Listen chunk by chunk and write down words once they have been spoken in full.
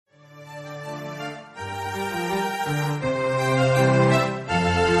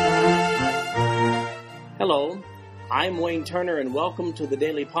I'm Wayne Turner, and welcome to the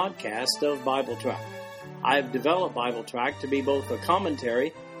daily podcast of Bible Track. I've developed Bible Track to be both a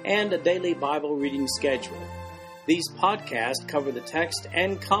commentary and a daily Bible reading schedule. These podcasts cover the text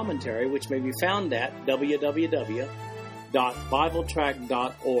and commentary, which may be found at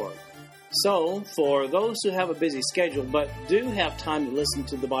www.bibletrack.org. So, for those who have a busy schedule but do have time to listen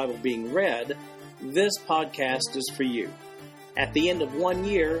to the Bible being read, this podcast is for you. At the end of 1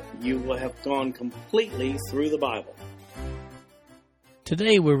 year, you will have gone completely through the Bible.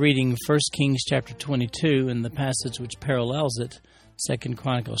 Today we're reading 1 Kings chapter 22 and the passage which parallels it, 2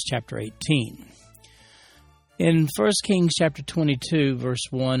 Chronicles chapter 18. In 1 Kings chapter 22 verse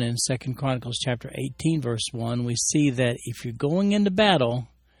 1 and 2 Chronicles chapter 18 verse 1, we see that if you're going into battle,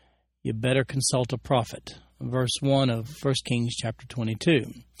 you better consult a prophet. Verse 1 of 1 Kings chapter 22.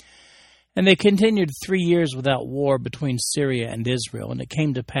 And they continued 3 years without war between Syria and Israel. And it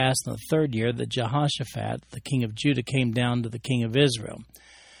came to pass in the third year that Jehoshaphat, the king of Judah, came down to the king of Israel.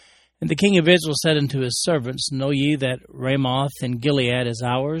 And the king of Israel said unto his servants, Know ye that Ramoth in Gilead is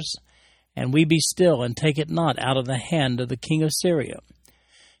ours? And we be still, and take it not out of the hand of the king of Syria.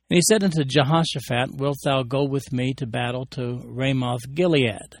 And he said unto Jehoshaphat, Wilt thou go with me to battle to Ramoth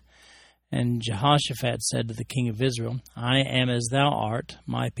Gilead? And Jehoshaphat said to the king of Israel, I am as thou art,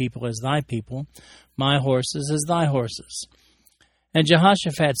 my people as thy people, my horses as thy horses. And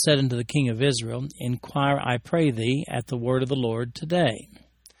Jehoshaphat said unto the king of Israel, Inquire, I pray thee, at the word of the Lord today.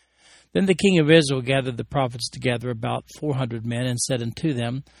 Then the king of Israel gathered the prophets together, about 400 men, and said unto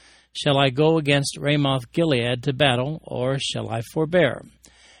them, Shall I go against Ramoth Gilead to battle, or shall I forbear?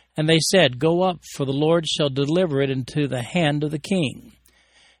 And they said, Go up, for the Lord shall deliver it into the hand of the king.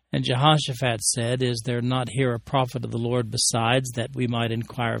 And Jehoshaphat said, Is there not here a prophet of the Lord besides, that we might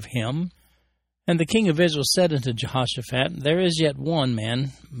inquire of him? And the king of Israel said unto Jehoshaphat, There is yet one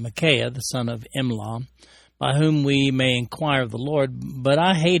man, Micaiah the son of Imlah, by whom we may inquire of the Lord, but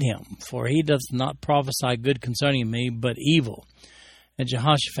I hate him, for he doth not prophesy good concerning me, but evil. And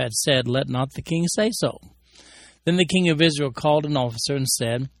Jehoshaphat said, Let not the king say so. Then the king of Israel called an officer and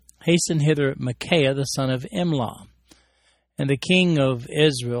said, Hasten hither Micaiah the son of Imlah. And the king of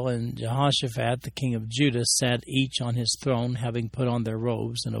Israel and Jehoshaphat, the king of Judah, sat each on his throne, having put on their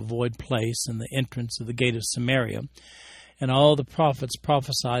robes, in a void place in the entrance of the gate of Samaria. And all the prophets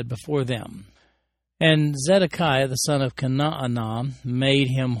prophesied before them. And Zedekiah, the son of Kenaanah, made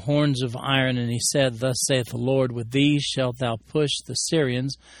him horns of iron, and he said, Thus saith the Lord, With these shalt thou push the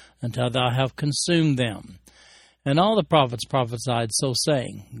Syrians, until thou have consumed them. And all the prophets prophesied, so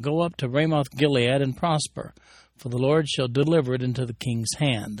saying, Go up to Ramoth Gilead and prosper, for the Lord shall deliver it into the king's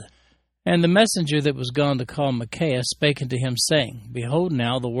hand. And the messenger that was gone to call Micaiah spake unto him, saying, Behold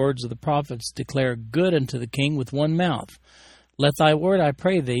now, the words of the prophets declare good unto the king with one mouth. Let thy word, I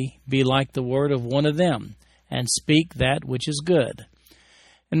pray thee, be like the word of one of them, and speak that which is good.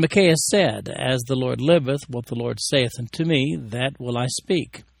 And Micaiah said, As the Lord liveth, what the Lord saith unto me, that will I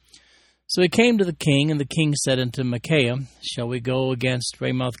speak. So he came to the king, and the king said unto Micaiah, Shall we go against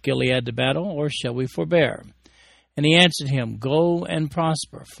Ramoth Gilead to battle, or shall we forbear? And he answered him, Go and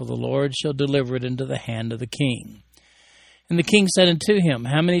prosper, for the Lord shall deliver it into the hand of the king. And the king said unto him,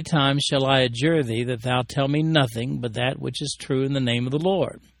 How many times shall I adjure thee that thou tell me nothing but that which is true in the name of the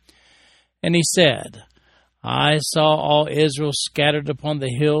Lord? And he said, I saw all Israel scattered upon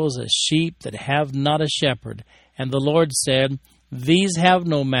the hills as sheep that have not a shepherd. And the Lord said, These have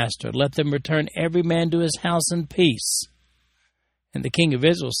no master. Let them return every man to his house in peace. And the king of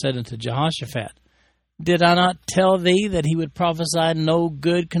Israel said unto Jehoshaphat, Did I not tell thee that he would prophesy no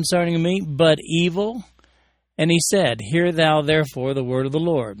good concerning me, but evil? And he said, Hear thou therefore the word of the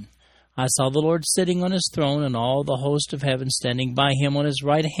Lord. I saw the Lord sitting on his throne, and all the host of heaven standing by him on his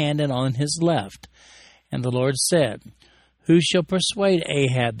right hand and on his left. And the Lord said, Who shall persuade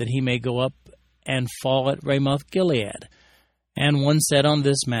Ahab that he may go up and fall at Ramoth Gilead? And one said on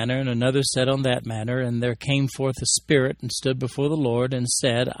this manner, and another said on that manner. And there came forth a spirit, and stood before the Lord, and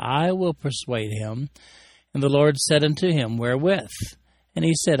said, I will persuade him. And the Lord said unto him, Wherewith? And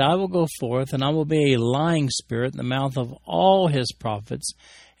he said, I will go forth, and I will be a lying spirit in the mouth of all his prophets.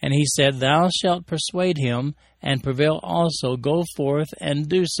 And he said, Thou shalt persuade him, and prevail also. Go forth, and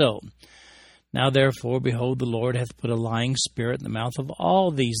do so. Now therefore, behold, the Lord hath put a lying spirit in the mouth of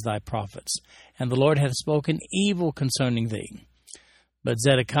all these thy prophets, and the Lord hath spoken evil concerning thee. But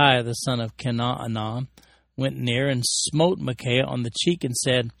Zedekiah the son of Kenaanah went near, and smote Micaiah on the cheek, and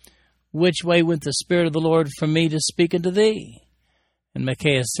said, Which way went the Spirit of the Lord from me to speak unto thee? And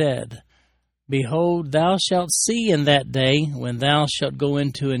Micaiah said, Behold, thou shalt see in that day, when thou shalt go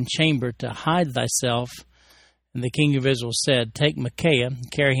into an chamber to hide thyself. And the king of Israel said, Take Micaiah,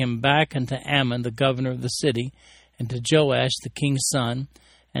 carry him back unto Ammon, the governor of the city, and to Joash the king's son,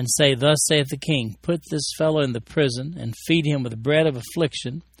 and say, Thus saith the king, Put this fellow in the prison, and feed him with bread of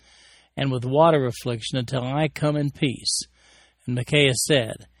affliction, and with water of affliction, until I come in peace. And Micaiah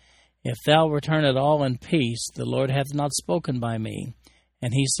said, If thou return at all in peace, the Lord hath not spoken by me.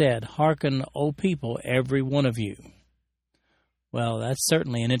 And he said, Hearken, O people, every one of you. Well, that's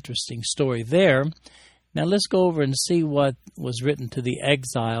certainly an interesting story there. Now let's go over and see what was written to the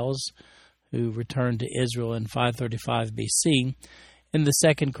exiles who returned to Israel in 535 BC in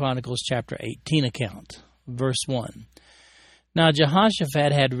the 2 Chronicles chapter 18 account. Verse 1. Now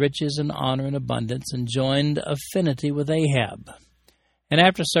Jehoshaphat had riches and honor and abundance, and joined affinity with Ahab. And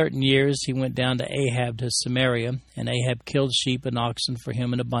after certain years he went down to Ahab to Samaria, and Ahab killed sheep and oxen for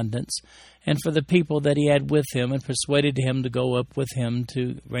him in abundance, and for the people that he had with him, and persuaded him to go up with him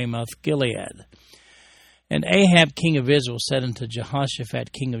to Ramoth Gilead. And Ahab king of Israel said unto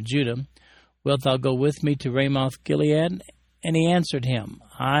Jehoshaphat king of Judah, Wilt thou go with me to Ramoth Gilead? And he answered him,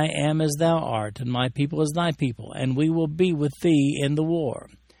 I am as thou art, and my people as thy people, and we will be with thee in the war.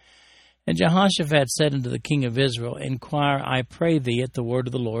 And Jehoshaphat said unto the king of Israel, Inquire, I pray thee, at the word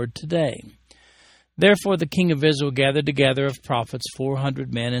of the Lord today. Therefore the king of Israel gathered together of prophets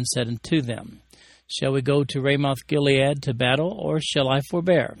 400 men, and said unto them, Shall we go to Ramoth Gilead to battle, or shall I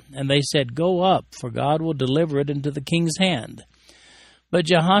forbear? And they said, Go up, for God will deliver it into the king's hand. But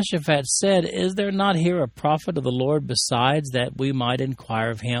Jehoshaphat said, Is there not here a prophet of the Lord besides, that we might inquire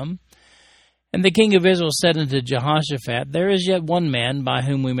of him? And the king of Israel said unto Jehoshaphat, There is yet one man by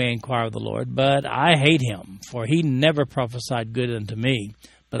whom we may inquire of the Lord, but I hate him, for he never prophesied good unto me,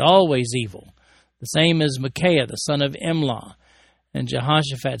 but always evil. The same is Micaiah the son of Imlah. And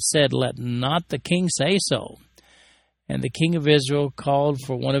Jehoshaphat said, Let not the king say so. And the king of Israel called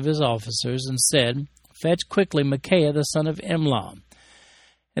for one of his officers, and said, Fetch quickly Micaiah the son of Imlah.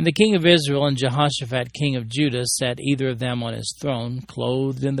 And the king of Israel and Jehoshaphat king of Judah sat either of them on his throne,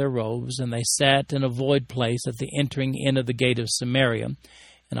 clothed in their robes, and they sat in a void place at the entering in of the gate of Samaria,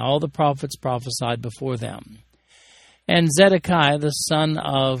 and all the prophets prophesied before them. And Zedekiah the son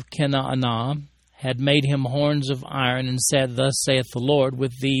of Kenaanah had made him horns of iron, and said, Thus saith the Lord,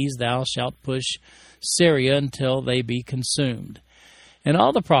 With these thou shalt push Syria until they be consumed. And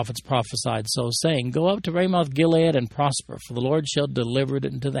all the prophets prophesied so, saying, Go up to Ramoth Gilead and prosper, for the Lord shall deliver it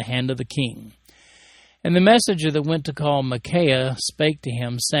into the hand of the king. And the messenger that went to call Micaiah spake to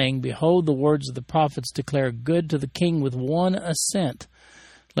him, saying, Behold, the words of the prophets declare good to the king with one assent.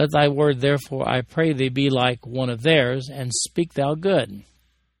 Let thy word therefore, I pray thee, be like one of theirs, and speak thou good.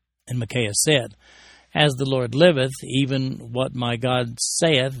 And Micaiah said, As the Lord liveth, even what my God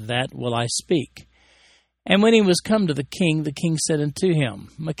saith, that will I speak. And when he was come to the king said unto him,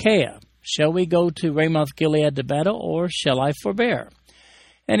 Micaiah, shall we go to Ramoth Gilead to battle, or shall I forbear?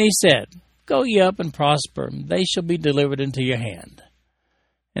 And he said, Go ye up and prosper, they shall be delivered into your hand.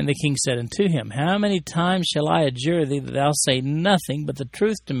 And the king said unto him, How many times shall I adjure thee that thou say nothing but the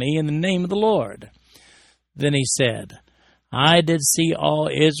truth to me in the name of the Lord? Then he said, I did see all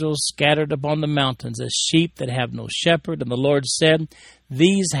Israel scattered upon the mountains, as sheep that have no shepherd. And the Lord said,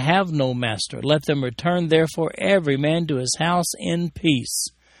 These have no master. Let them return therefore every man to his house in peace.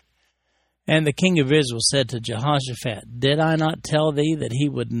 And the king of Israel said to Jehoshaphat, Did I not tell thee that he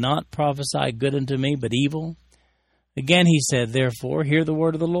would not prophesy good unto me, but evil? Again he said, Therefore hear the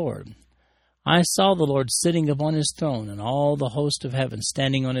word of the Lord. I saw the Lord sitting upon his throne, and all the host of heaven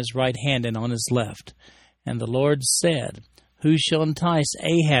standing on his right hand and on his left. And the Lord said, Who shall entice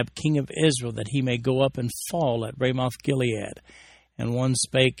Ahab king of Israel, that he may go up and fall at Ramoth Gilead? And one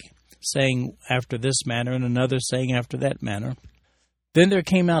spake, saying after this manner, and another saying after that manner. Then there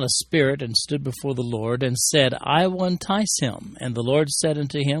came out a spirit, and stood before the Lord, and said, I will entice him. And the Lord said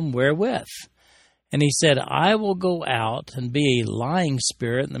unto him, Wherewith? And he said, I will go out, and be a lying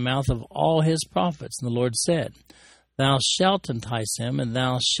spirit in the mouth of all his prophets. And the Lord said, Thou shalt entice him, and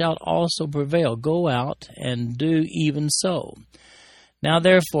thou shalt also prevail. Go out, and do even so. Now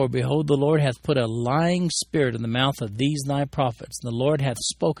therefore, behold, the Lord hath put a lying spirit in the mouth of these thy prophets, and the Lord hath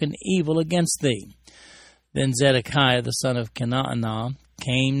spoken evil against thee. Then Zedekiah the son of Kenaanah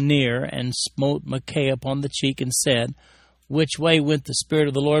came near, and smote Micaiah upon the cheek, and said, Which way went the Spirit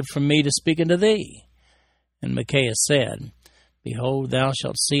of the Lord from me to speak unto thee? And Micaiah said, Behold, thou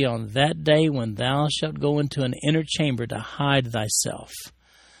shalt see on that day, when thou shalt go into an inner chamber to hide thyself.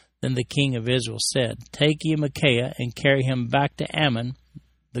 Then the king of Israel said, Take ye Micaiah, and carry him back to Ammon,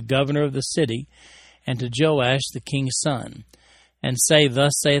 the governor of the city, and to Joash the king's son, and say,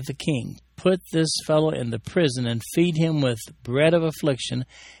 Thus saith the king, Put this fellow in the prison, and feed him with bread of affliction,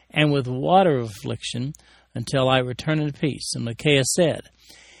 and with water of affliction, until I return in peace. And Micaiah said,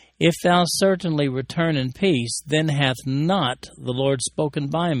 If thou certainly return in peace, then hath not the Lord spoken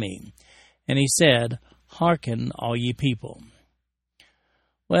by me. And he said, Hearken, all ye people.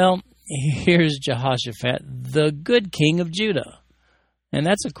 Well, here's Jehoshaphat, the good king of Judah. And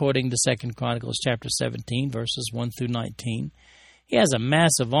that's according to 2 Chronicles chapter 17, verses 1 through 19. He has a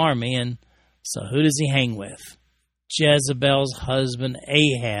massive army, and so who does he hang with? Jezebel's husband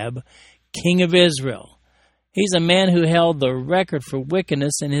Ahab, king of Israel. He's a man who held the record for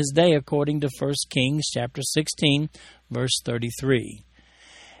wickedness in his day, according to 1 Kings chapter 16, verse 33.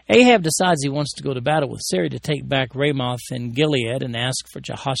 Ahab decides he wants to go to battle with Syria to take back Ramoth and Gilead and ask for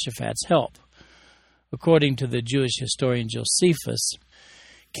Jehoshaphat's help. According to the Jewish historian Josephus,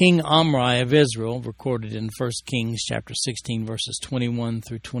 King Omri of Israel, recorded in 1 Kings chapter 16, verses 21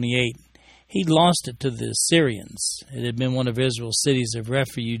 through 28, he'd lost it to the Syrians. It had been one of Israel's cities of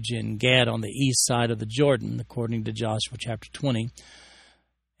refuge in Gad on the east side of the Jordan, according to Joshua chapter 20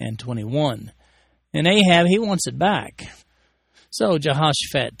 and 21. And Ahab, he wants it back. So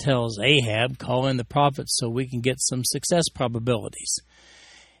Jehoshaphat tells Ahab, call in the prophets so we can get some success probabilities.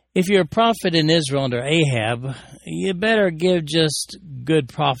 If you're a prophet in Israel under Ahab, you better give just good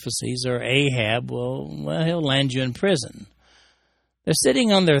prophecies, or Ahab he'll land you in prison. They're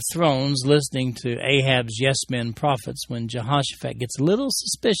sitting on their thrones listening to Ahab's yes-men prophets when Jehoshaphat gets a little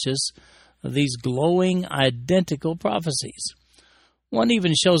suspicious of these glowing, identical prophecies. One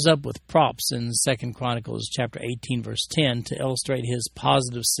even shows up with props in 2 Chronicles chapter 18, verse 10 to illustrate his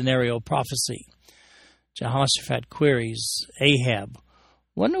positive scenario prophecy. Jehoshaphat queries Ahab,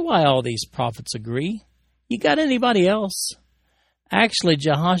 wonder why all these prophets agree? You got anybody else? Actually,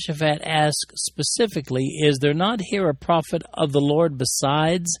 Jehoshaphat asks specifically, is there not here a prophet of the Lord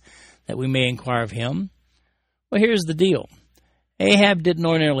besides, that we may inquire of him? Well, here's the deal. Ahab didn't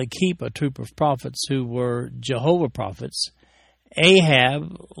ordinarily keep a troop of prophets who were Jehovah prophets.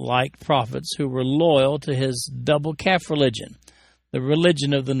 Ahab liked prophets who were loyal to his double calf religion, the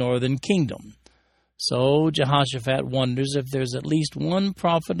religion of the northern kingdom. So Jehoshaphat wonders if there's at least one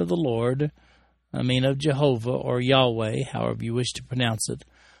prophet of the Lord, of Jehovah or Yahweh, however you wish to pronounce it,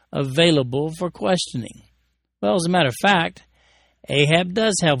 available for questioning. Well, as a matter of fact, Ahab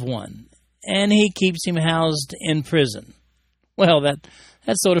does have one, and he keeps him housed in prison. Well, that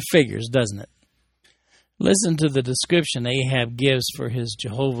sort of figures, doesn't it? Listen to the description Ahab gives for his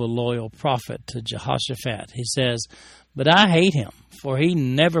Jehovah-loyal prophet to Jehoshaphat. He says, but I hate him, for he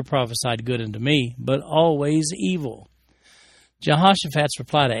never prophesied good unto me, but always evil. Jehoshaphat's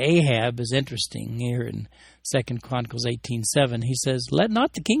reply to Ahab is interesting here in 2 Chronicles 18:7. He says, let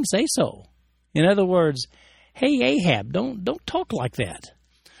not the king say so. In other words, hey, Ahab, don't talk like that.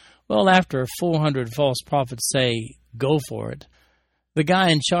 Well, after 400 false prophets say, go for it, the guy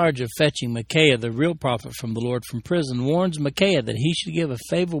in charge of fetching Micaiah, the real prophet from the Lord from prison, warns Micaiah that he should give a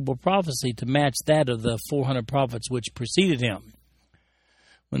favorable prophecy to match that of the 400 prophets which preceded him.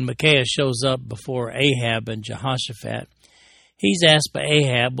 When Micaiah shows up before Ahab and Jehoshaphat, he's asked by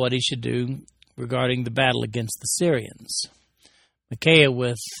Ahab what he should do regarding the battle against the Syrians. Micaiah,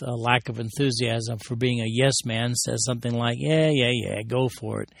 with a lack of enthusiasm for being a yes man, says something like, yeah, go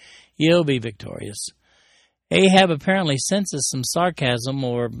for it. You'll be victorious. Ahab apparently senses some sarcasm,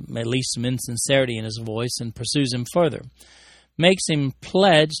 or at least some insincerity in his voice, and pursues him further. Makes him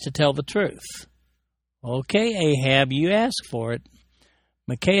pledge to tell the truth. Okay, Ahab, you ask for it.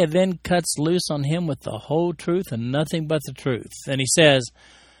 Micaiah then cuts loose on him with the whole truth and nothing but the truth. And he says,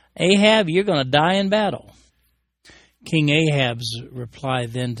 Ahab, you're going to die in battle. King Ahab's reply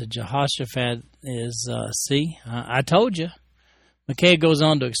then to Jehoshaphat is, see, I told you. Micaiah goes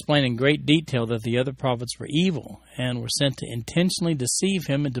on to explain in great detail that the other prophets were evil and were sent to intentionally deceive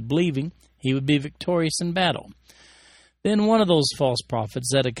him into believing he would be victorious in battle. Then one of those false prophets,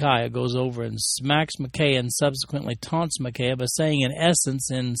 Zedekiah, goes over and smacks Micaiah and subsequently taunts Micaiah by saying, in essence,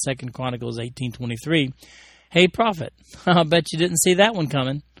 in 2 Chronicles 18:23, hey, prophet, I bet you didn't see that one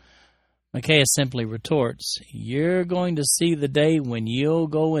coming. Micaiah simply retorts, you're going to see the day when you'll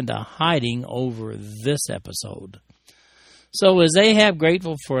go into hiding over this episode. So is Ahab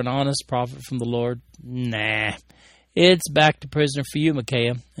grateful for an honest prophet from the Lord? Nah. It's back to prisoner for you,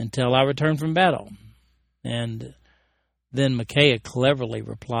 Micaiah, until I return from battle. And then Micaiah cleverly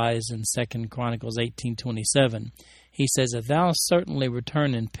replies in 2 Chronicles 18:27. He says, if thou certainly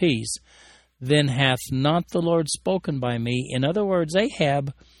return in peace, then hath not the Lord spoken by me. In other words,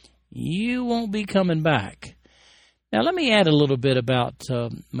 Ahab, you won't be coming back. Now let me add a little bit about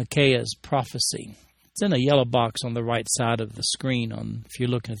Micaiah's prophecy. It's in a yellow box on the right side of the screen if you're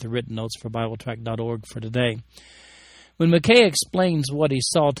looking at the written notes for BibleTrack.org for today. When Micaiah explains what he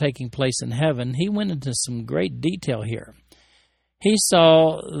saw taking place in heaven, he went into some great detail here. he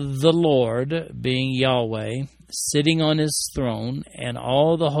saw the Lord, being Yahweh, sitting on his throne, and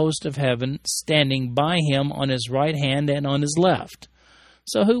all the host of heaven standing by him on his right hand and on his left.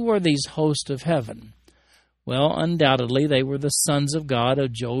 So who were these hosts of heaven? Well, undoubtedly they were the sons of God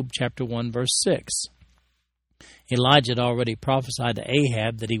of Job chapter 1, verse 6. Elijah had already prophesied to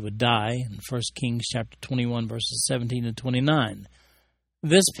Ahab that he would die in 1 Kings chapter 21, verses 17 and 29.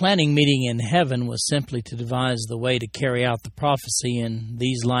 This planning meeting in heaven was simply to devise the way to carry out the prophecy, and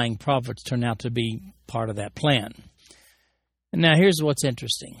these lying prophets turned out to be part of that plan. And now here's what's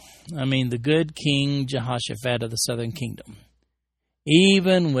interesting. The good King Jehoshaphat of the southern kingdom.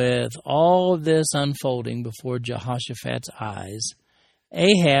 Even with all of this unfolding before Jehoshaphat's eyes,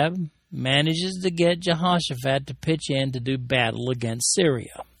 Ahab manages to get Jehoshaphat to pitch in to do battle against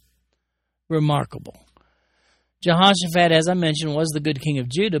Syria. Remarkable. Jehoshaphat, as I mentioned, was the good king of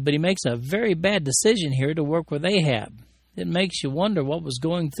Judah, but he makes a very bad decision here to work with Ahab. It makes you wonder what was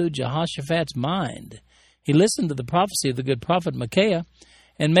going through Jehoshaphat's mind. He listened to the prophecy of the good prophet Micaiah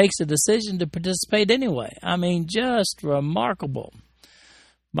and makes a decision to participate anyway. Just remarkable.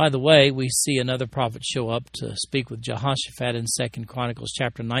 By the way, we see another prophet show up to speak with Jehoshaphat in 2 Chronicles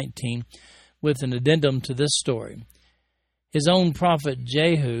chapter 19 with an addendum to this story. His own prophet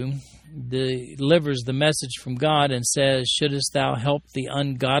Jehu delivers the message from God and says, "Shouldest thou help the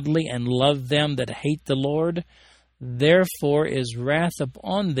ungodly and love them that hate the Lord? Therefore is wrath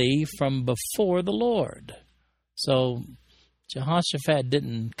upon thee from before the Lord." So Jehoshaphat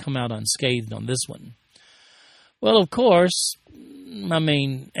didn't come out unscathed on this one. Well, of course,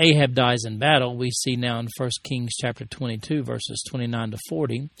 Ahab dies in battle. We see now in 1 Kings chapter 22, verses 29 to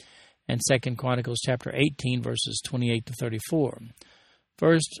 40, and 2 Chronicles chapter 18, verses 28 to 34.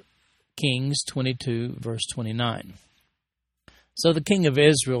 1 Kings 22, verse 29. So the king of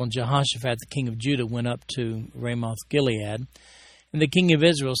Israel and Jehoshaphat, the king of Judah, went up to Ramoth Gilead. And the king of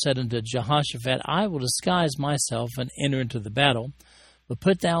Israel said unto Jehoshaphat, "I will disguise myself and enter into the battle, but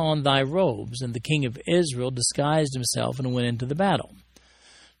put thou on thy robes." And the king of Israel disguised himself and went into the battle.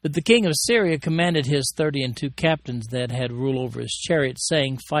 But the king of Syria commanded his 32 captains that had rule over his chariots,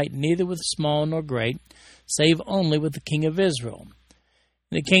 saying, "Fight neither with small nor great, save only with the king of Israel."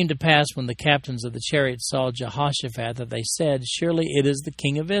 And it came to pass, when the captains of the chariots saw Jehoshaphat, that they said, "Surely it is the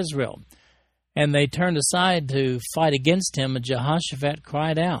king of Israel." And they turned aside to fight against him, and Jehoshaphat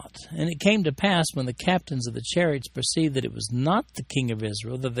cried out. And it came to pass, when the captains of the chariots perceived that it was not the king of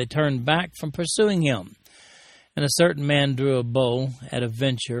Israel, that they turned back from pursuing him. And a certain man drew a bow at a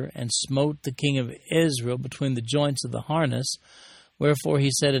venture, and smote the king of Israel between the joints of the harness. Wherefore he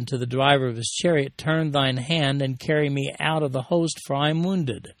said unto the driver of his chariot, "Turn thine hand, and carry me out of the host, for I am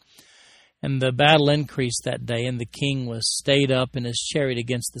wounded." And the battle increased that day, and the king was stayed up in his chariot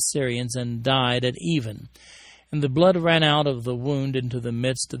against the Syrians, and died at even. And the blood ran out of the wound into the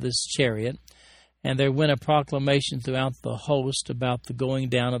midst of this chariot. And there went a proclamation throughout the host about the going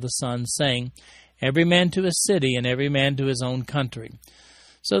down of the sun, saying, "Every man to his city, and every man to his own country."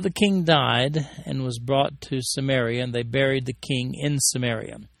 So the king died, and was brought to Samaria, and they buried the king in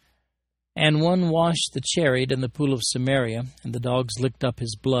Samaria. And one washed the chariot in the pool of Samaria, and the dogs licked up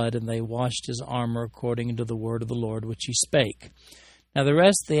his blood, and they washed his armor according to the word of the Lord which he spake. Now the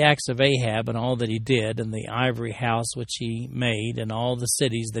rest of the acts of Ahab, and all that he did, and the ivory house which he made, and all the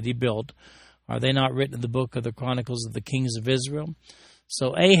cities that he built, are they not written in the book of the Chronicles of the kings of Israel?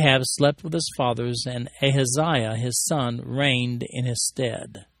 So Ahab slept with his fathers, and Ahaziah his son reigned in his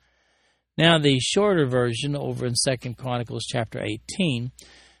stead. Now the shorter version over in 2 Chronicles chapter 18,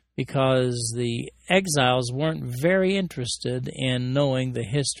 because the exiles weren't very interested in knowing the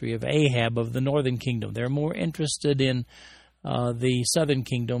history of Ahab of the northern kingdom. They're more interested in the southern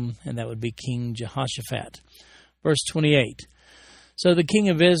kingdom, and that would be King Jehoshaphat. Verse 28. So the king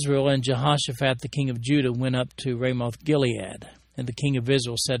of Israel and Jehoshaphat the king of Judah went up to Ramoth Gilead. And the king of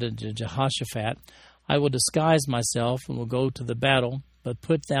Israel said unto Jehoshaphat, "I will disguise myself, and will go to the battle, but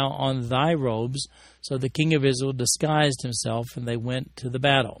put thou on thy robes." So the king of Israel disguised himself, and they went to the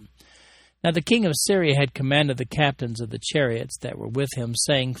battle. Now the king of Syria had commanded the captains of the chariots that were with him,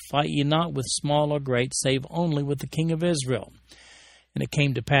 saying, "Fight ye not with small or great, save only with the king of Israel." And it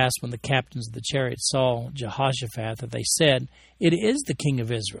came to pass, when the captains of the chariots saw Jehoshaphat, that they said, "It is the king of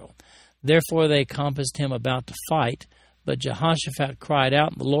Israel." Therefore they compassed him about to fight. But Jehoshaphat cried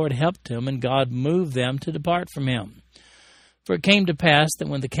out, and the Lord helped him, and God moved them to depart from him. For it came to pass that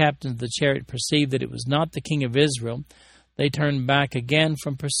when the captains of the chariot perceived that it was not the king of Israel, they turned back again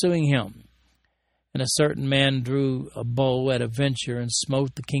from pursuing him. And a certain man drew a bow at a venture, and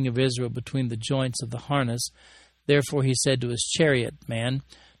smote the king of Israel between the joints of the harness. Therefore he said to his chariot man,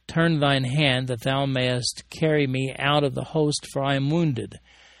 turn thine hand, that thou mayest carry me out of the host, for I am wounded.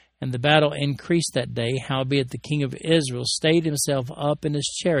 And the battle increased that day. Howbeit the king of Israel stayed himself up in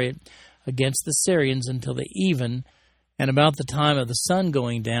his chariot against the Syrians until the even, and about the time of the sun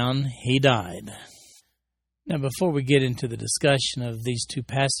going down, he died. Now, before we get into the discussion of these two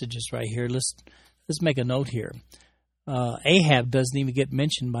passages right here, let's make a note here. Ahab doesn't even get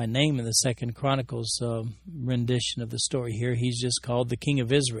mentioned by name in the 2 Chronicles rendition of the story here. He's just called the king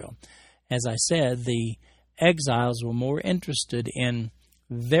of Israel. As I said, the exiles were more interested in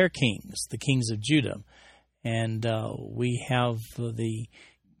their kings, the kings of Judah. And we have the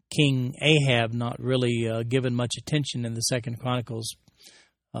King Ahab not really given much attention in the 2 Chronicles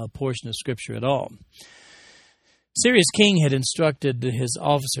portion of Scripture at all. Syria's king had instructed his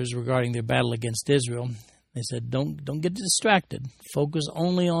officers regarding their battle against Israel. They said, don't get distracted. Focus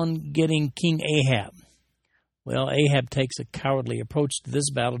only on getting King Ahab. Well, Ahab takes a cowardly approach to this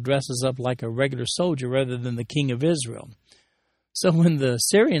battle, dresses up like a regular soldier rather than the king of Israel. So when the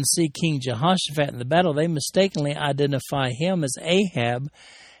Syrians see King Jehoshaphat in the battle, they mistakenly identify him as Ahab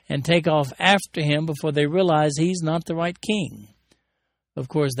and take off after him before they realize he's not the right king. Of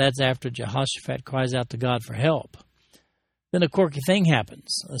course, that's after Jehoshaphat cries out to God for help. Then a quirky thing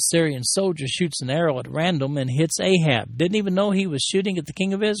happens. A Syrian soldier shoots an arrow at random and hits Ahab. Didn't even know he was shooting at the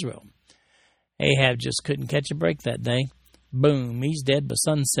king of Israel. Ahab just couldn't catch a break that day. Boom, he's dead by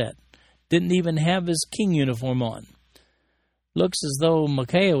sunset. Didn't even have his king uniform on. Looks as though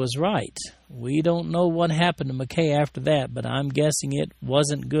Micaiah was right. We don't know what happened to Micaiah after that, but I'm guessing it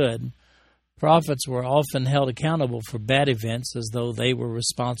wasn't good. Prophets were often held accountable for bad events as though they were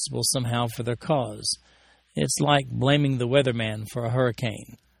responsible somehow for their cause. It's like blaming the weatherman for a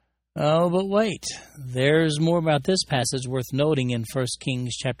hurricane. Oh, but wait. There's more about this passage worth noting in 1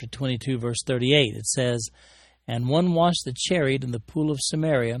 Kings chapter 22, verse 38. It says, "And one washed the chariot in the pool of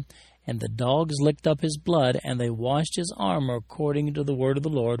Samaria, and the dogs licked up his blood, and they washed his armor according to the word of the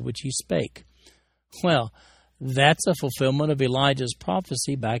Lord which he spake." Well, that's a fulfillment of Elijah's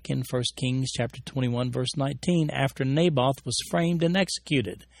prophecy back in 1 Kings chapter 21, verse 19, after Naboth was framed and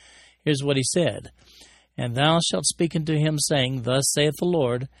executed. Here's what he said, "And thou shalt speak unto him, saying, Thus saith the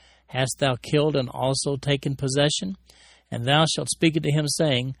Lord, Hast thou killed and also taken possession? And thou shalt speak unto him,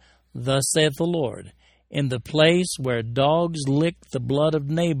 saying, Thus saith the Lord, In the place where dogs licked the blood of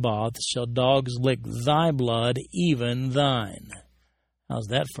Naboth shall dogs lick thy blood, even thine." How's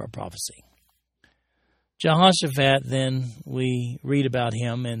that for a prophecy? Jehoshaphat, then, we read about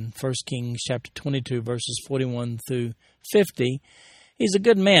him in 1 Kings chapter 22, verses 41 through 50. He's a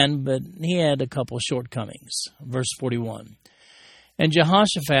good man, but he had a couple shortcomings. Verse 41. "And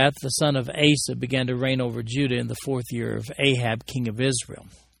Jehoshaphat, the son of Asa, began to reign over Judah in the 4th year of Ahab, king of Israel.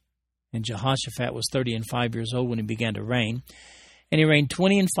 And Jehoshaphat was 35 years old when he began to reign. And he reigned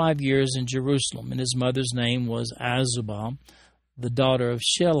 25 years in Jerusalem. And his mother's name was Azubah, the daughter of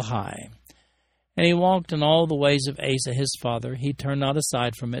Shilhi. And he walked in all the ways of Asa his father. He turned not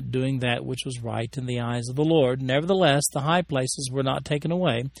aside from it, doing that which was right in the eyes of the Lord. Nevertheless, the high places were not taken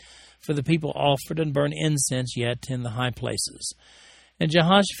away, for the people offered and burned incense yet in the high places. And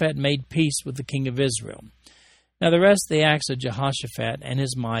Jehoshaphat made peace with the king of Israel. Now the rest of the acts of Jehoshaphat and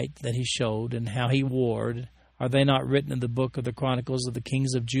his might that he showed, and how he warred, are they not written in the book of the Chronicles of the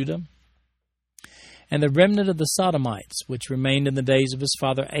kings of Judah? And the remnant of the Sodomites, which remained in the days of his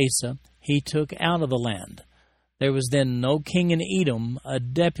father Asa, he took out of the land. There was then no king in Edom, a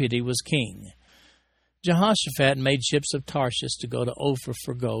deputy was king. Jehoshaphat made ships of Tarshish to go to Ophir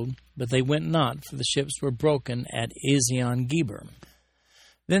for gold, but they went not, for the ships were broken at Ezion-Geber.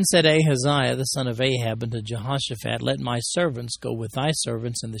 Then said Ahaziah the son of Ahab unto Jehoshaphat, Let my servants go with thy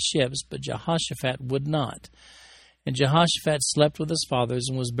servants in the ships. But Jehoshaphat would not. And Jehoshaphat slept with his fathers,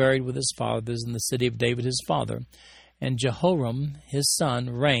 and was buried with his fathers in the city of David his father. And Jehoram his son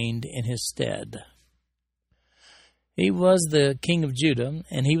reigned in his stead. He was the king of Judah,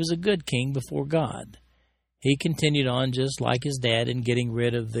 and he was a good king before God. He continued on just like his dad in getting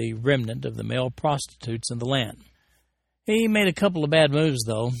rid of the remnant of the male prostitutes in the land. He made a couple of bad moves,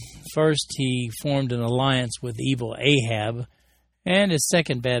 though. First, he formed an alliance with evil Ahab, and his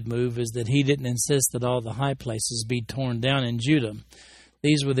second bad move is that he didn't insist that all the high places be torn down in Judah.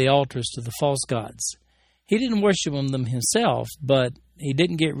 These were the altars to the false gods. He didn't worship them himself, but he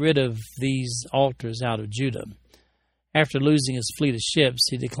didn't get rid of these altars out of Judah. After losing his fleet of ships,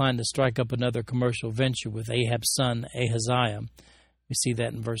 he declined to strike up another commercial venture with Ahab's son Ahaziah. We see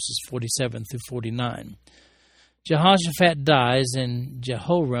that in verses 47 through 49. Jehoshaphat dies, and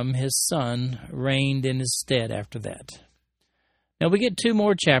Jehoram his son reigned in his stead after that. Now we get two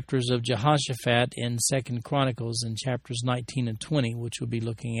more chapters of Jehoshaphat in 2 Chronicles in chapters 19 and 20, which we'll be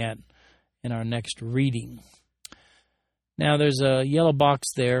looking at in our next reading. Now there's a yellow box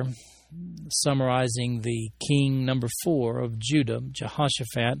there summarizing the king number 4 of Judah,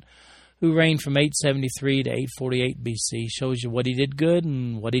 Jehoshaphat, who reigned from 873 to 848 BC. Shows you what he did good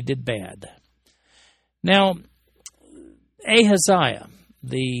and what he did bad. Now, Ahaziah,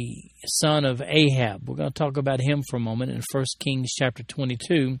 the son of Ahab. We're going to talk about him for a moment in 1 Kings chapter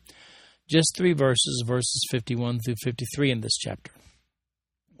 22, just 3 verses, verses 51 through 53 in this chapter.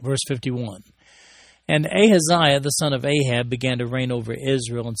 Verse 51. And Ahaziah, the son of Ahab, began to reign over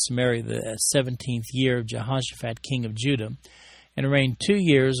Israel and Samaria the 17th year of Jehoshaphat, king of Judah, and reigned 2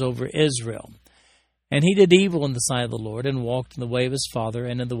 years over Israel. And he did evil in the sight of the Lord, and walked in the way of his father,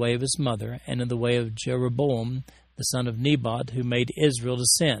 and in the way of his mother, and in the way of Jeroboam, the son of Nebat, who made Israel to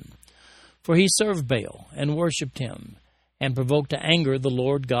sin. For he served Baal, and worshipped him, and provoked to anger the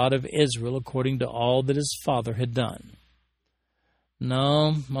Lord God of Israel, according to all that his father had done.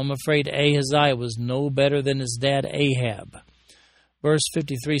 No, I'm afraid Ahaziah was no better than his dad Ahab. Verse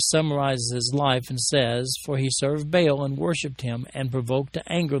 53 summarizes his life and says, For he served Baal, and worshipped him, and provoked to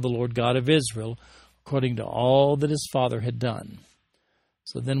anger the Lord God of Israel, according to all that his father had done.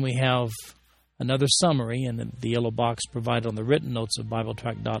 So then we have another summary in the yellow box provided on the written notes of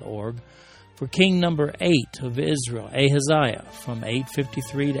BibleTrack.org for king number 8 of Israel, Ahaziah, from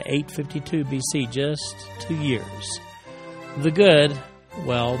 853 to 852 BC, just 2 years. The good,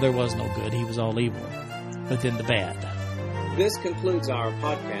 well, there was no good. He was all evil. But then the bad. This concludes our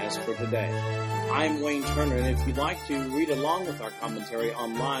podcast for today. I'm Wayne Turner, and if you'd like to read along with our commentary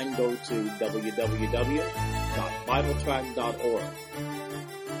online, go to www.bibletrack.org.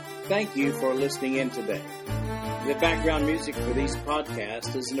 Thank you for listening in today. The background music for these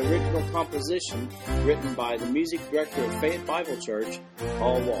podcasts is an original composition written by the music director of Fayette Bible Church,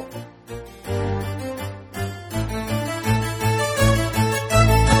 Paul Walker.